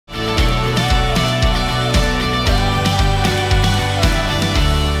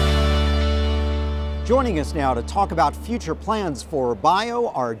Joining us now to talk about future plans for bio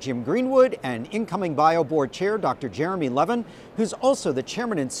are Jim Greenwood and incoming bio board chair, Dr. Jeremy Levin, who's also the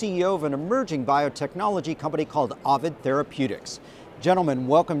chairman and CEO of an emerging biotechnology company called Ovid Therapeutics. Gentlemen,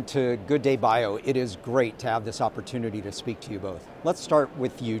 welcome to Good Day Bio. It is great to have this opportunity to speak to you both. Let's start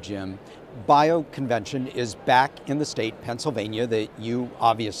with you, Jim. Bio Convention is back in the state, Pennsylvania, that you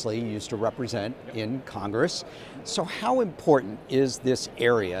obviously used to represent in Congress. So how important is this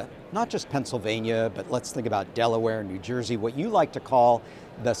area, not just Pennsylvania, but let's think about Delaware, New Jersey, what you like to call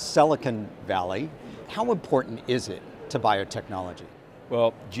the Silicon Valley. How important is it to biotechnology?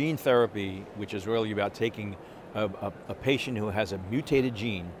 Well, gene therapy, which is really about taking a patient who has a mutated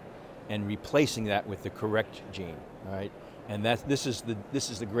gene and replacing that with the correct gene, right? And this is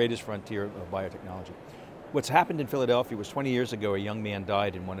the greatest frontier of biotechnology. What's happened in Philadelphia was 20 years ago, a young man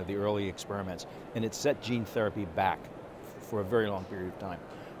died in one of the early experiments, and it set gene therapy back for a very long period of time.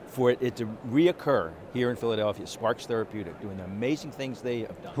 For it to reoccur here in Philadelphia, Sparks Therapeutic, doing the amazing things they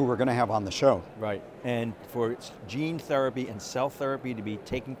have done. Who we're going to have on the show. Right, and for gene therapy and cell therapy to be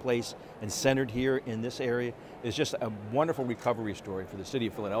taking place and centered here in this area is just a wonderful recovery story for the city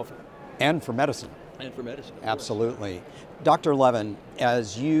of Philadelphia. And for medicine. And for medicine. Absolutely. Dr. Levin,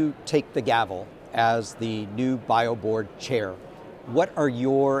 as you take the gavel as the new bio board chair, what are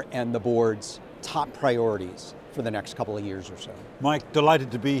your and the board's top priorities for the next couple of years or so? Mike,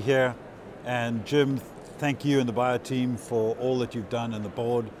 delighted to be here. And Jim, thank you and the bio team for all that you've done, and the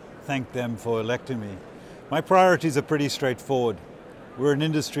board, thank them for electing me. My priorities are pretty straightforward. We're an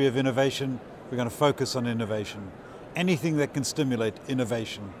industry of innovation. We're going to focus on innovation. Anything that can stimulate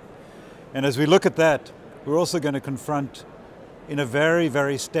innovation. And as we look at that, we're also going to confront in a very,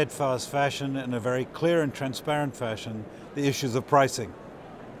 very steadfast fashion and a very clear and transparent fashion the issues of pricing.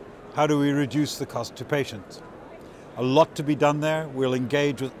 How do we reduce the cost to patients? A lot to be done there. We'll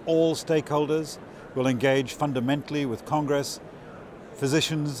engage with all stakeholders. We'll engage fundamentally with Congress,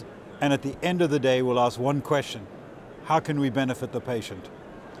 physicians, and at the end of the day, we'll ask one question: how can we benefit the patient?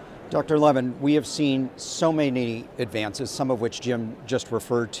 Dr. Levin, we have seen so many advances, some of which Jim just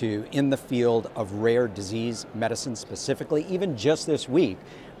referred to, in the field of rare disease medicine specifically. Even just this week,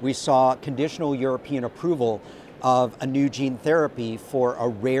 we saw conditional European approval of a new gene therapy for a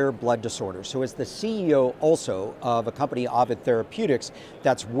rare blood disorder. So as the CEO also of a company, Ovid Therapeutics,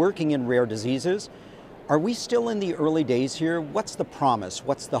 that's working in rare diseases, are we still in the early days here? What's the promise?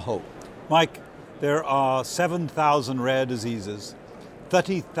 What's the hope? Mike, there are 7,000 rare diseases,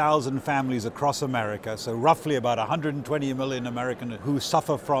 30,000 families across America, so roughly about 120 million Americans who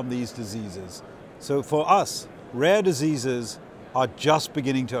suffer from these diseases. So for us, rare diseases are just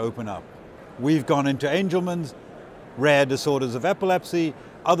beginning to open up. We've gone into Angelman's, rare disorders of epilepsy.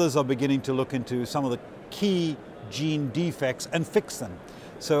 Others are beginning to look into some of the key gene defects and fix them.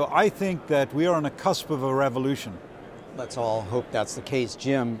 So I think that we are on the cusp of a revolution. Let's all hope that's the case.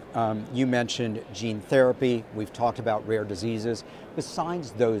 Jim, you mentioned gene therapy. We've talked about rare diseases.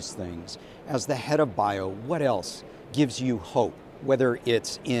 Besides those things, as the head of bio, what else gives you hope? Whether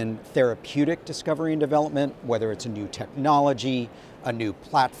it's in therapeutic discovery and development, whether it's a new technology, a new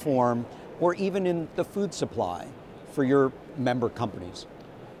platform, or even in the food supply for your member companies?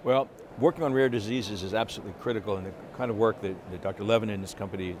 Well, working on rare diseases is absolutely critical, and the kind of work that Dr. Levin and his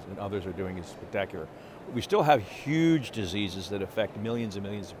company and others are doing is spectacular. We still have huge diseases that affect millions and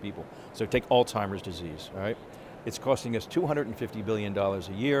millions of people. So take Alzheimer's disease, all right? It's costing us $250 billion a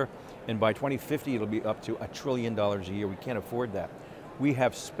year, and by 2050 it'll be up to $1 trillion a year. We can't afford that. We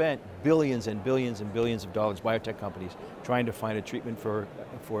have spent billions and billions and billions of dollars, biotech companies, trying to find a treatment for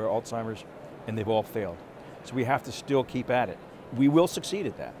Alzheimer's, and they've all failed. So we have to still keep at it. We will succeed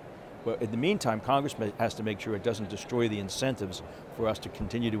at that. But in the meantime, Congress has to make sure it doesn't destroy the incentives for us to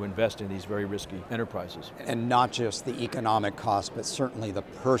continue to invest in these very risky enterprises. And not just the economic cost, but certainly the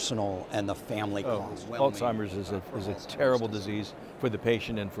personal and the family cost. Alzheimer's is a terrible disease for the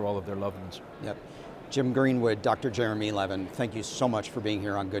patient and for all of their loved ones. Yep. Jim Greenwood, Dr. Jeremy Levin, thank you so much for being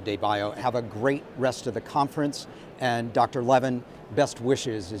here on Good Day Bio. Have a great rest of the conference. And Dr. Levin, best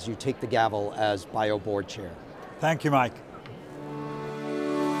wishes as you take the gavel as Bio Board Chair. Thank you, Mike.